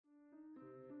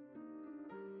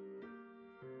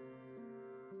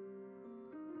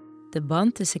De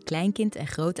band tussen kleinkind en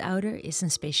grootouder is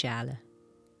een speciale.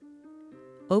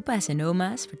 Opa's en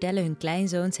oma's vertellen hun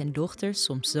kleinzoons en dochters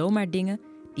soms zomaar dingen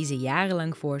die ze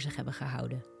jarenlang voor zich hebben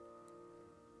gehouden.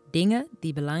 Dingen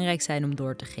die belangrijk zijn om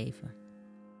door te geven.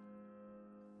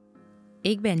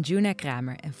 Ik ben Juna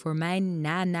Kramer en voor mijn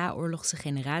naoorlogse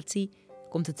generatie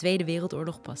komt de Tweede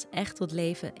Wereldoorlog pas echt tot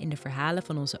leven in de verhalen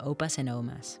van onze opa's en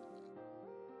oma's.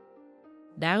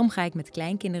 Daarom ga ik met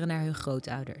kleinkinderen naar hun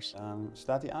grootouders.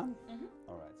 Staat die aan?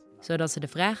 Alright. Zodat ze de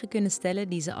vragen kunnen stellen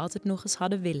die ze altijd nog eens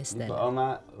hadden willen stellen. Lieve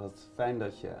oma, wat fijn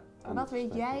dat je aan wat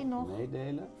weet jij nog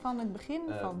meedelen. Van het begin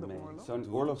van de oorlog?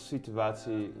 Zo'n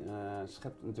oorlogssituatie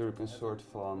schept natuurlijk een soort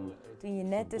van... Toen je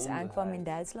net dus aankwam in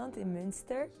Duitsland, in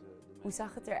Münster, hoe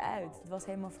zag het eruit? Het was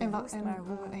helemaal verwoest, maar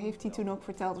hoe... Heeft hij toen ook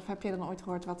verteld, of heb je dan ooit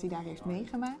gehoord wat hij daar heeft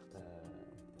meegemaakt?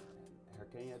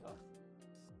 Herken jij dat?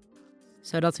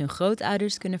 Zodat hun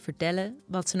grootouders kunnen vertellen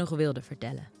wat ze nog wilden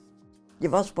vertellen. Je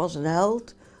was pas een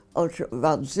held als je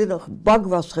waanzinnig bang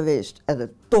was geweest en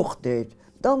het toch deed.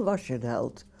 Dan was je een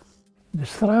held. De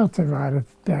straten waren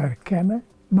te herkennen,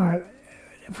 maar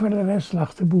voor de rest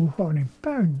lag de boel gewoon in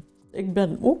puin. Ik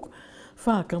ben ook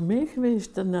vaker mee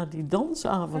geweest naar die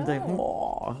dansavond.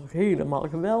 Helemaal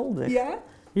geweldig. Ja?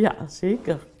 Ja,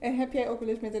 zeker. En heb jij ook wel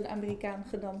eens met een Amerikaan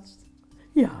gedanst?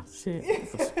 Ja, zeker.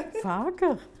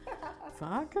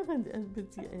 Vaker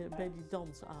bij die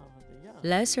dansavonden, ja.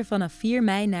 Luister vanaf 4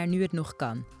 mei naar Nu het nog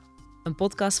kan. Een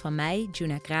podcast van mij,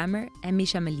 Juna Kramer en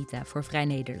Misha Melita voor Vrij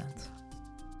Nederland.